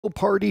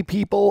Party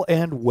people,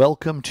 and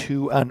welcome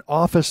to an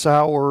office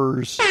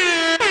hours speed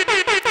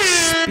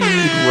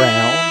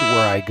round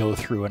where I go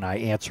through and I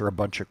answer a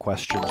bunch of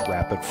questions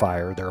rapid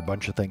fire. There are a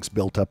bunch of things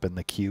built up in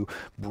the queue.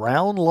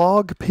 Brown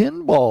Log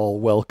Pinball,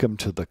 welcome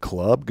to the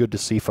club. Good to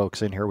see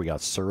folks in here. We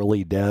got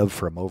Surly Dev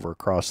from over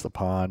across the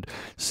pond,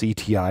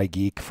 CTI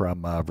Geek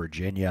from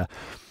Virginia.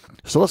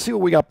 So let's see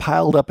what we got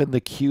piled up in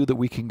the queue that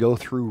we can go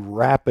through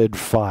rapid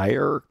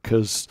fire,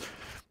 because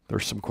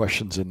there's some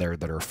questions in there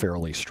that are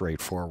fairly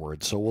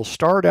straightforward. So we'll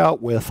start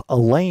out with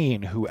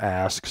Elaine, who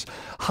asks,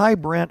 "Hi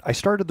Brent, I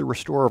started the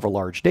restore of a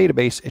large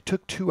database. It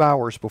took 2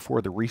 hours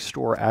before the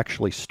restore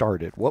actually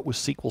started. What was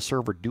SQL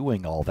Server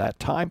doing all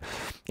that time?"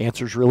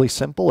 Answer's really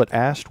simple. It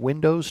asked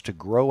Windows to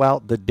grow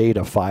out the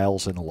data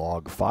files and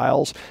log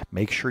files.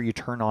 Make sure you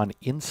turn on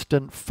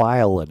instant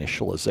file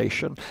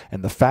initialization.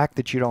 And the fact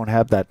that you don't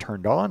have that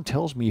turned on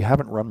tells me you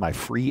haven't run my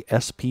free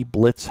SP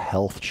Blitz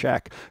health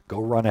check. Go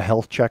run a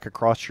health check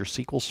across your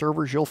SQL servers.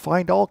 You'll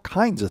find all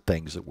kinds of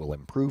things that will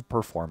improve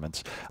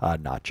performance,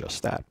 not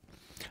just that.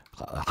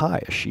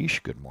 Hi,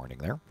 Ashish. Good morning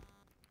there.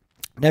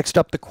 Next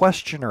up, the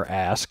questioner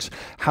asks,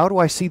 how do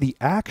I see the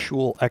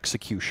actual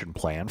execution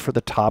plan for the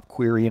top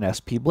query in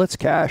SP Blitz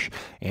cache?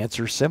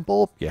 Answer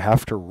simple, you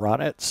have to run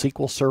it.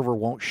 SQL Server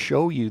won't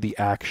show you the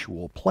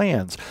actual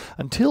plans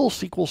until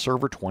SQL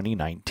Server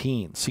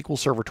 2019. SQL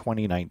Server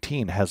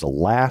 2019 has a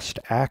last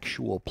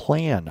actual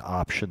plan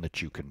option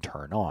that you can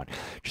turn on.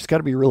 Just got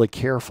to be really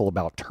careful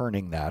about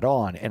turning that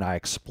on, and I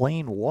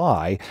explain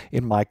why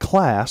in my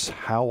class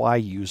how I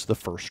use the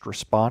first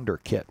responder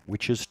kit,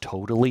 which is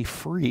totally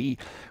free.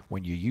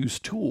 When you use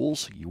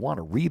tools, you want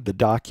to read the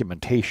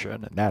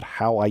documentation, and that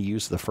How I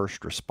Use the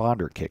First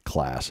Responder Kit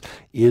class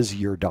is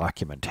your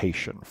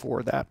documentation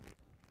for that.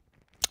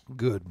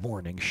 Good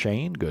morning,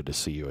 Shane. Good to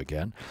see you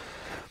again.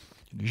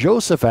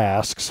 Joseph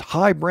asks,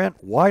 "Hi, Brent.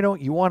 Why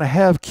don't you want to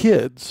have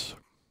kids?"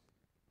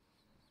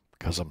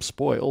 Because I'm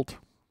spoiled.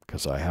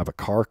 Because I have a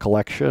car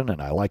collection,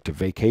 and I like to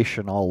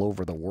vacation all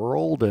over the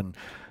world, and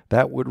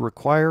that would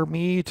require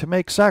me to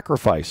make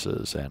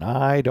sacrifices, and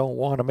I don't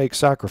want to make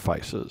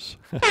sacrifices.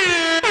 On to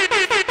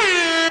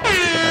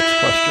the next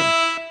question.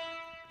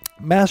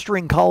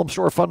 Mastering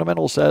Columnstore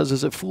Fundamentals says,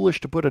 is it foolish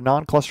to put a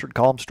non-clustered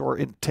column store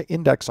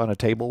index on a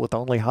table with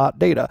only hot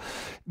data?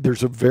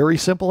 There's a very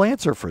simple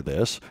answer for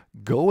this.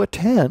 Go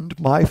attend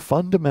my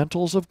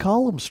Fundamentals of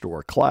Column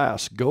Store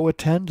class. Go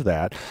attend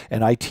that,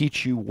 and I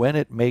teach you when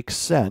it makes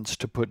sense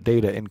to put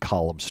data in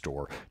column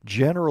store.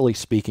 Generally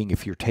speaking,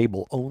 if your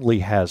table only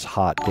has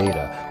hot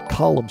data,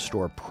 column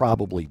store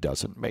probably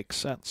doesn't make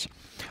sense.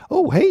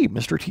 Oh, hey,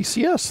 Mr.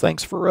 TCS,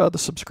 thanks for the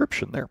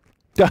subscription there.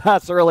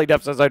 Surly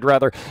Def says, I'd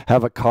rather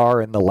have a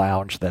car in the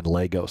lounge than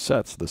Lego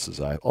sets. This is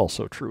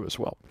also true as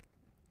well.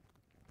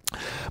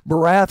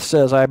 Bharath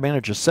says, I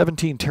manage a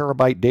 17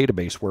 terabyte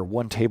database where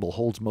one table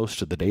holds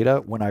most of the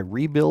data. When I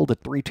rebuild a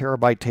 3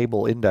 terabyte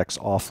table index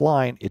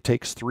offline, it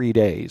takes 3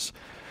 days.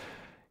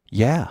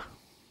 Yeah.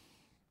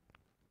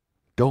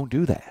 Don't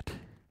do that.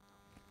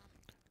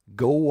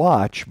 Go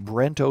watch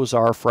Brent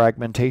Ozar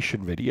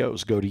fragmentation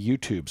videos. Go to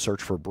YouTube,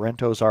 search for Brent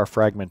Ozar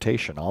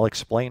fragmentation. I'll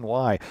explain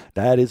why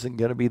that isn't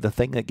going to be the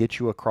thing that gets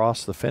you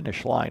across the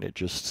finish line. It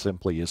just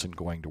simply isn't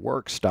going to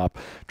work. Stop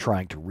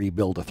trying to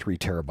rebuild a 3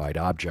 terabyte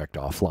object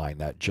offline.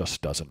 That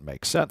just doesn't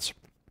make sense.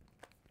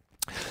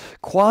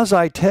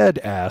 Quasi-Ted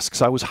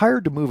asks, I was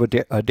hired to move a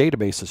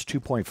database that's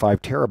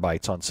 2.5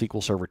 terabytes on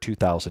SQL Server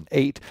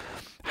 2008.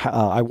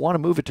 I want to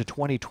move it to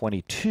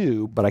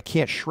 2022, but I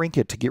can't shrink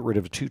it to get rid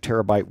of a 2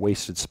 terabyte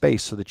wasted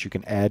space so that you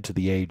can add to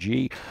the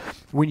AG.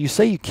 When you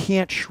say you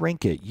can't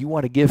shrink it, you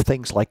want to give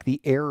things like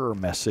the error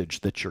message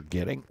that you're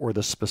getting or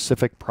the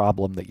specific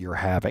problem that you're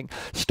having.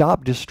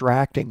 Stop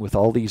distracting with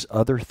all these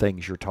other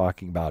things you're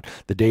talking about.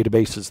 The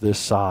database is this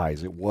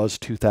size. It was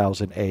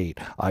 2008.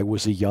 I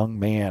was a young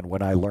man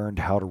when I learned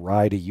how to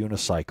ride a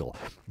unicycle.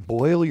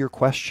 Boil your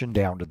question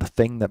down to the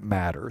thing that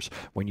matters.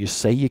 When you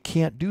say you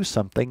can't do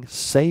something,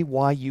 say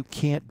why you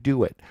can't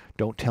do it.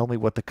 Don't tell me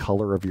what the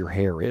color of your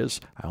hair is.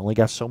 I only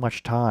got so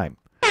much time.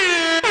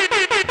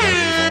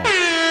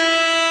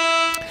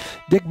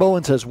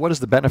 DickBowen says, what is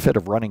the benefit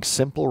of running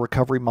simple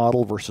recovery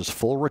model versus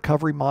full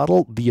recovery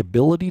model? The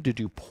ability to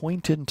do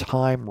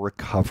point-in-time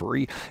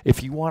recovery.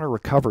 If you want to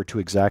recover to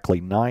exactly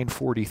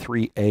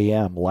 9:43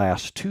 a.m.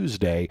 last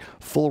Tuesday,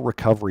 full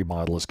recovery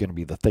model is going to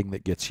be the thing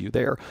that gets you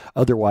there.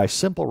 Otherwise,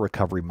 simple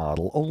recovery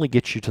model only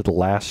gets you to the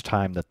last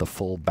time that the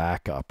full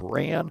backup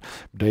ran.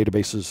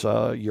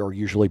 Databases, you're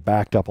usually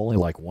backed up only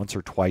like once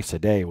or twice a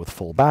day with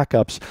full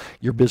backups.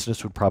 Your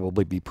business would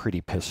probably be pretty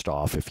pissed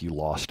off if you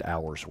lost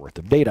hours worth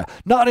of data.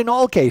 Not in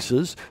all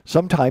cases.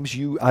 Sometimes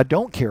you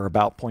don't care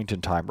about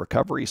point-in-time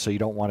recovery, so you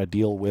don't want to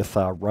deal with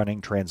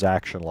running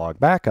transaction log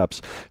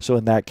backups. So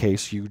in that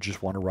case, you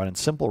just want to run in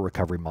simple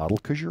recovery model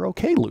because you're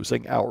okay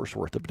losing hours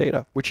worth of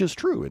data, which is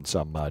true in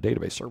some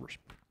database servers.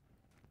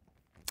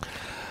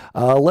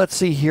 Let's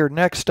see here.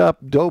 Next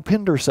up,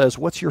 Dopinder says,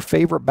 what's your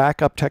favorite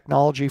backup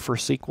technology for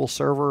SQL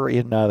Server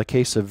in the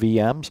case of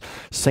VMs?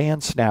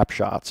 SAN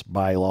snapshots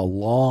by a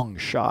long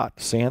shot.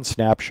 SAN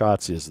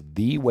snapshots is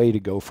the way to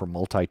go for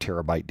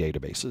multi-terabyte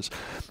databases.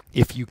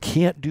 If you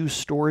can't do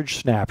storage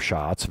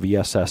snapshots,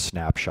 VSS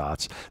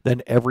snapshots,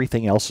 then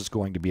everything else is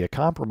going to be a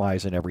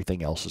compromise and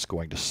everything else is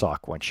going to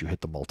suck once you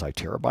hit the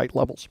multi-terabyte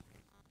levels.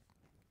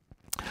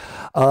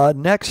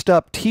 Next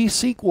up,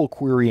 T-SQL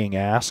Querying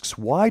asks,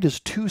 why does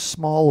too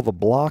small of a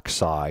block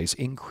size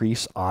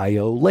increase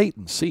I/O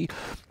latency?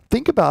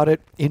 Think about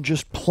it in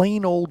just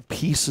plain old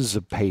pieces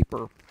of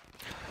paper.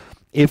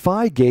 If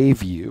I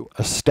gave you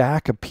a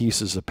stack of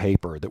pieces of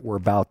paper that were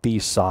about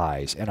these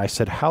size, and I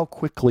said, how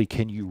quickly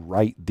can you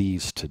write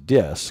these to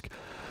disk?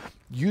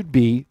 You'd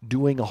be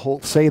doing a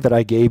whole, say that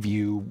I gave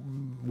you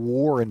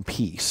War and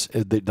Peace,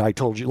 that I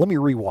told you, let me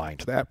rewind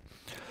that.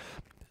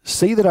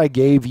 Say that I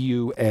gave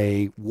you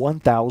a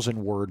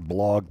 1,000 word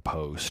blog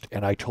post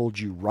and I told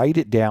you write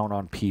it down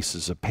on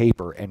pieces of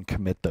paper and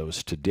commit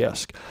those to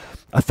disk.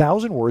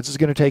 1,000 words is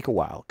going to take a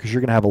while because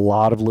you're going to have a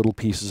lot of little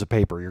pieces of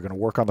paper. You're going to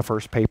work on the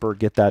first paper,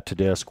 get that to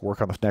disk,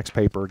 work on the next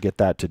paper, get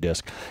that to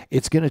disk.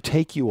 It's going to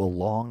take you a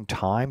long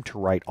time to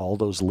write all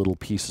those little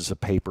pieces of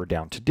paper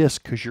down to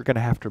disk because you're going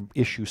to have to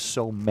issue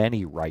so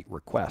many write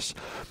requests.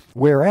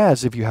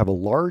 Whereas if you have a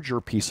larger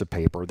piece of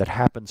paper that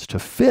happens to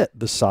fit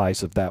the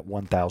size of that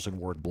 1,000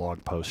 word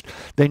blog post,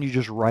 then you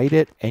just write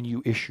it and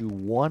you issue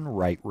one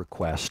write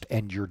request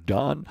and you're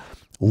done.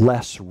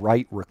 Less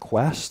write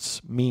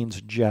requests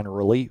means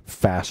generally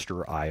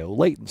faster I/O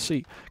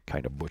latency.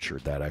 Kind of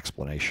butchered that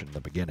explanation in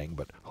the beginning,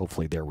 but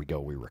hopefully there we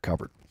go, we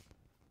recovered.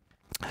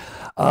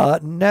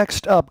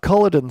 Next up,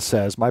 Culloden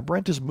says, my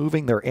Brent is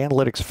moving their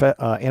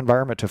analytics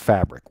environment to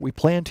Fabric. We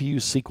plan to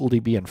use SQL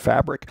DB in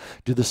Fabric.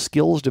 Do the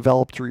skills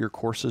developed through your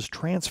courses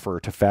transfer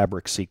to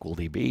Fabric SQL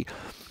DB?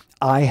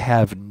 I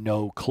have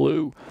no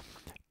clue.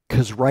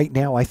 Because right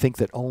now I think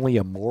that only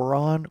a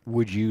moron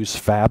would use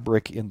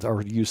Fabric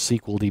or use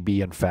SQL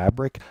DB in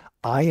Fabric.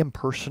 I am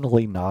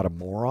personally not a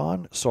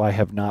moron, so I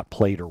have not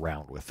played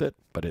around with it,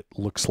 but it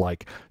looks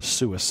like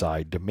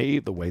suicide to me,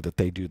 the way that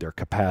they do their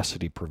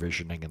capacity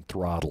provisioning and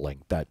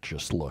throttling. That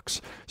just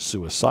looks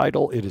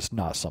suicidal. It is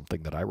not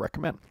something that I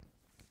recommend.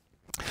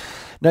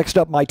 Next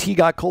up,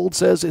 MyTeaGotCold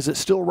says, is it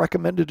still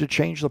recommended to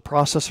change the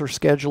processor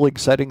scheduling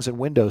settings in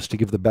Windows to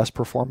give the best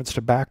performance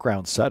to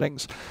background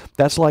settings?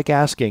 That's like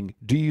asking,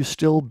 do you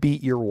still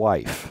beat your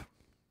wife?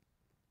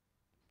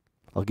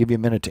 I'll give you a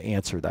minute to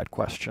answer that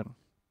question.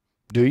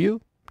 Do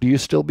you? Do you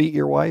still beat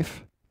your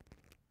wife?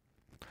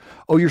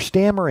 Oh, you're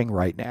stammering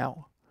right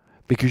now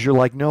because you're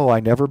like, no, I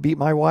never beat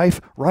my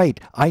wife. Right,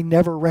 I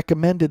never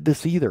recommended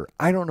this either.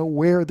 I don't know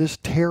where this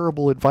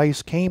terrible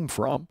advice came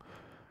from.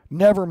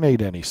 Never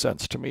made any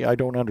sense to me. I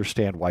don't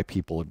understand why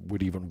people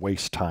would even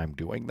waste time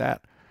doing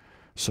that.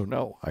 So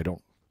no,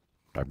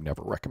 I've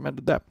never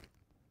recommended that.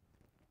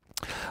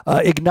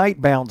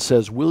 IgniteBound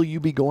says, will you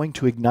be going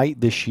to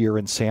Ignite this year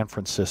in San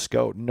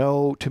Francisco?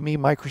 No, to me,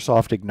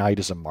 Microsoft Ignite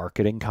is a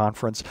marketing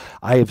conference.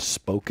 I have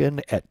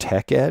spoken at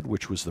TechEd,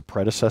 which was the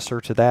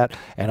predecessor to that,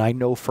 and I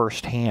know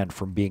firsthand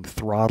from being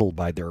throttled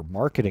by their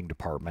marketing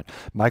department,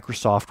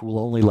 Microsoft will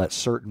only let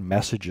certain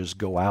messages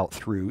go out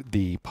through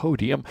the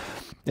podium.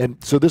 And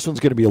so this one's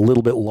going to be a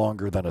little bit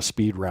longer than a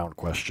speed round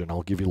question.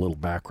 I'll give you a little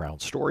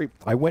background story.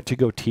 I went to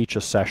go teach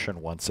a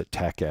session once at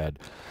TechEd,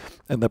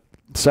 and the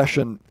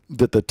session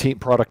that the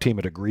product team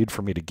had agreed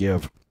for me to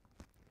give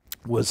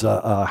was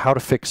how to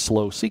fix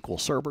slow SQL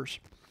servers.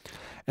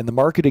 And the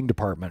marketing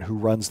department who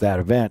runs that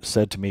event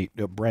said to me,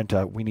 Brent,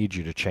 we need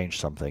you to change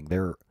something.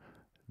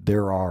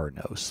 There are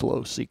no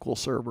slow SQL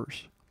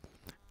servers.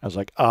 I was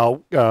like,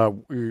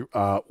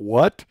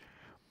 what?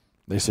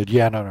 They said,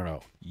 yeah,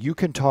 no. You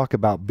can talk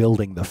about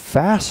building the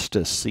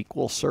fastest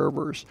SQL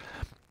servers,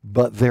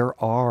 but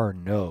there are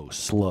no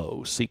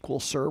slow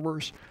SQL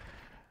servers.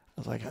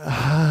 I was like,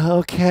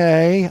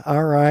 okay,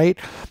 all right.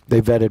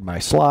 They vetted my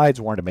slides,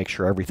 wanted to make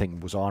sure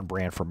everything was on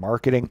brand for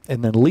marketing.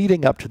 And then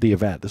leading up to the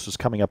event, this was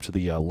coming up to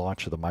the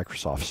launch of the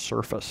Microsoft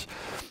Surface,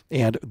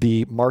 and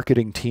the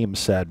marketing team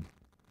said,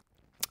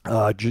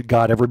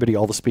 got everybody,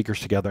 all the speakers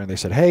together, and they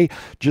said, hey,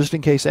 just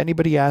in case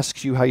anybody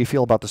asks you how you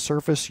feel about the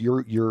Surface,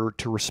 you're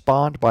to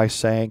respond by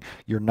saying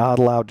you're not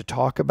allowed to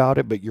talk about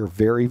it, but you're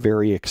very,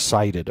 very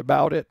excited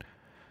about it.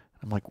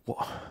 I'm like,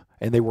 well,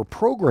 and they were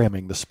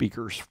programming the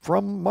speakers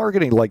from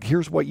marketing, like,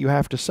 here's what you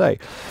have to say.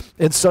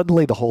 And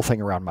suddenly the whole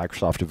thing around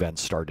Microsoft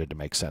events started to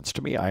make sense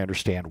to me. I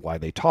understand why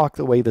they talk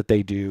the way that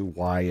they do,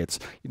 why it's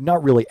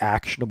not really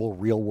actionable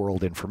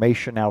real-world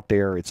information out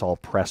there. It's all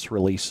press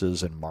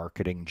releases and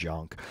marketing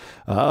junk.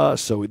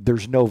 So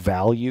there's no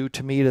value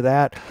to me to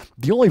that.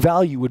 The only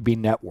value would be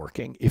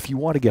networking. If you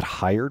want to get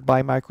hired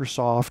by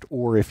Microsoft,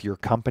 or if your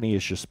company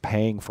is just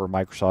paying for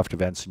Microsoft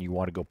events and you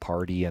want to go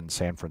party in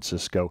San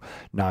Francisco,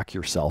 knock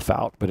yourself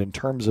out. But in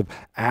terms of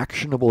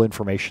actionable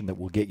information that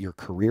will get your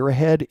career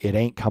ahead, it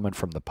ain't coming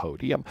from the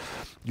podium.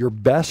 Your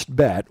best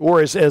bet, or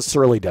as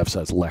Surly Dev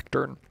says,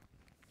 lectern.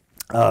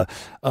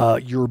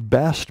 Your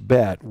best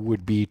bet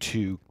would be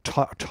to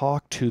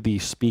talk to the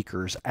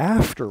speakers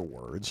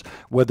afterwards,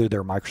 whether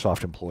they're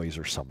Microsoft employees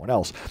or someone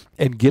else,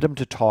 and get them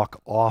to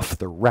talk off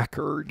the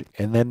record,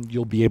 and then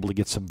you'll be able to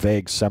get some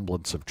vague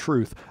semblance of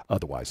truth.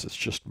 Otherwise, it's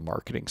just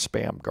marketing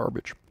spam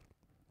garbage.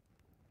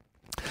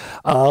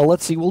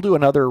 Let's see, we'll do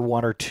another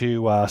one or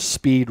two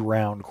speed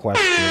round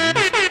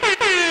questions.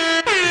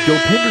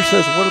 Dopinder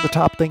says, what are the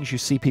top things you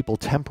see people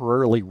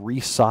temporarily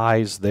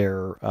resize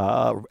their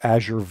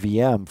Azure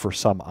VM for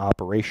some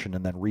operation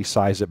and then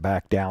resize it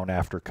back down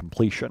after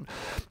completion?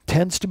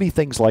 Tends to be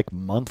things like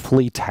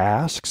monthly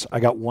tasks.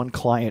 I got one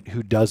client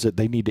who does it.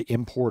 They need to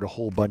import a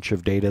whole bunch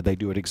of data. They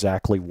do it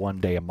exactly 1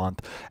 day a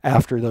month.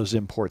 After those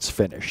imports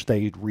finish,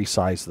 they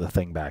resize the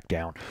thing back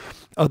down.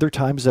 Other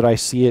times that I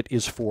see it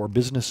is for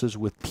businesses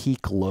with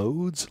peak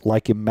loads.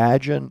 Like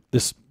imagine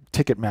this.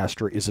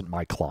 Ticketmaster isn't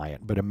my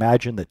client, but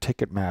imagine that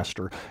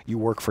Ticketmaster, you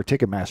work for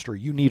Ticketmaster,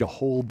 you need a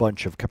whole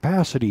bunch of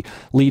capacity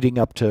leading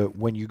up to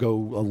when you go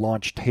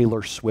launch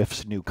Taylor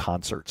Swift's new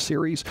concert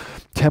series.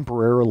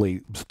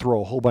 Temporarily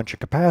throw a whole bunch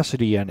of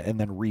capacity in and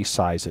then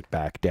resize it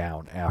back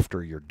down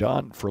after you're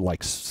done for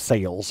like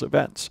sales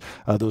events.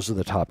 Those are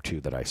the top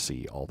two that I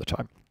see all the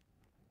time.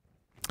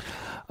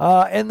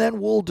 And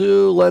then we'll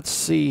do, let's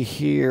see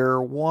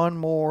here, one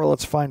more.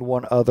 Let's find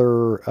one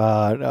other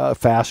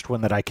fast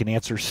one that I can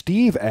answer.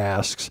 Steve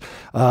asks,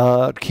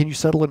 can you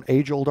settle an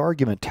age-old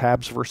argument,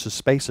 tabs versus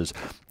spaces?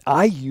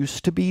 I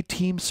used to be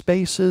team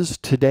spaces.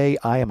 Today,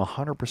 I am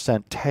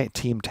 100%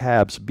 team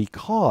tabs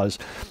because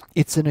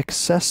it's an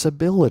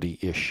accessibility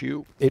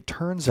issue. It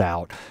turns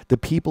out the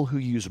people who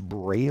use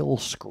Braille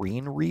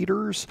screen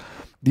readers,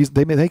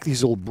 they make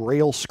these little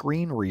Braille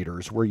screen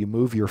readers where you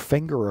move your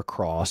finger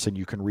across and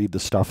you can read the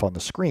stuff on the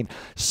screen.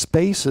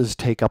 Spaces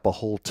take up a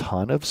whole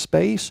ton of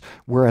space,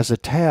 whereas a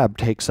tab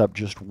takes up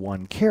just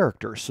one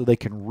character, so they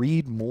can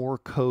read more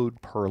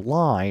code per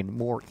line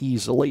more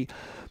easily.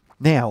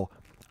 Now,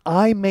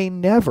 I may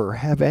never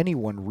have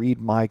anyone read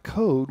my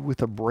code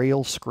with a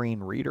Braille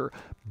screen reader,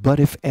 but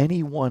if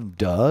anyone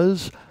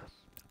does,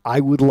 I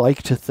would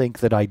like to think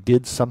that I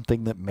did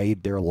something that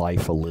made their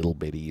life a little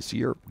bit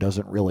easier.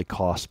 Doesn't really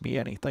cost me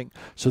anything.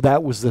 So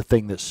that was the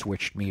thing that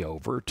switched me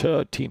over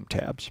to Team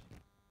Tabs.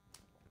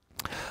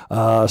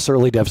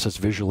 Surly Dev says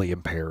visually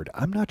impaired.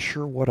 I'm not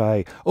sure what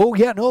I... Oh,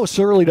 yeah, no,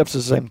 Surly Dev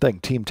says the same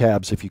thing. Team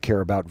Tabs if you care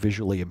about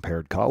visually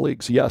impaired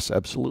colleagues. Yes,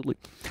 absolutely.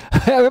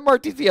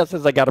 MRTCS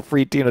says I got a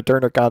free Tina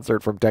Turner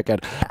concert from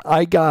TechEd.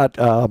 I got...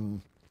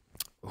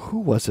 who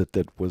was it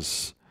that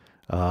was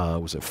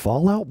it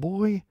Fallout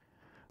Boy?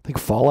 I think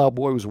Fallout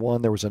Boy was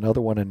one. There was another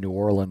one in New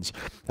Orleans.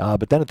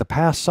 But then at the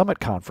past Summit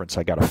Conference,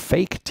 I got a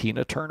fake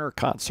Tina Turner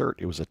concert.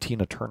 It was a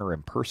Tina Turner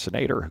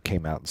impersonator who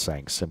came out and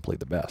sang Simply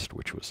the Best,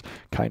 which was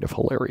kind of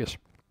hilarious.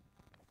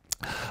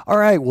 All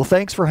right. Well,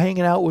 thanks for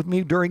hanging out with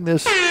me during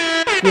this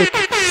quick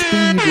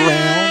speed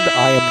round.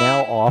 I am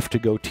now off to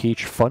go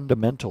teach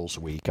Fundamentals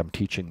Week. I'm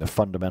teaching the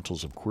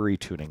Fundamentals of Query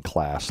Tuning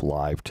class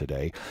live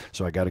today.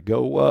 So I got to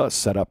go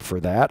set up for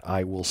that.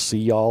 I will see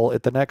y'all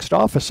at the next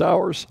office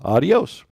hours. Adios.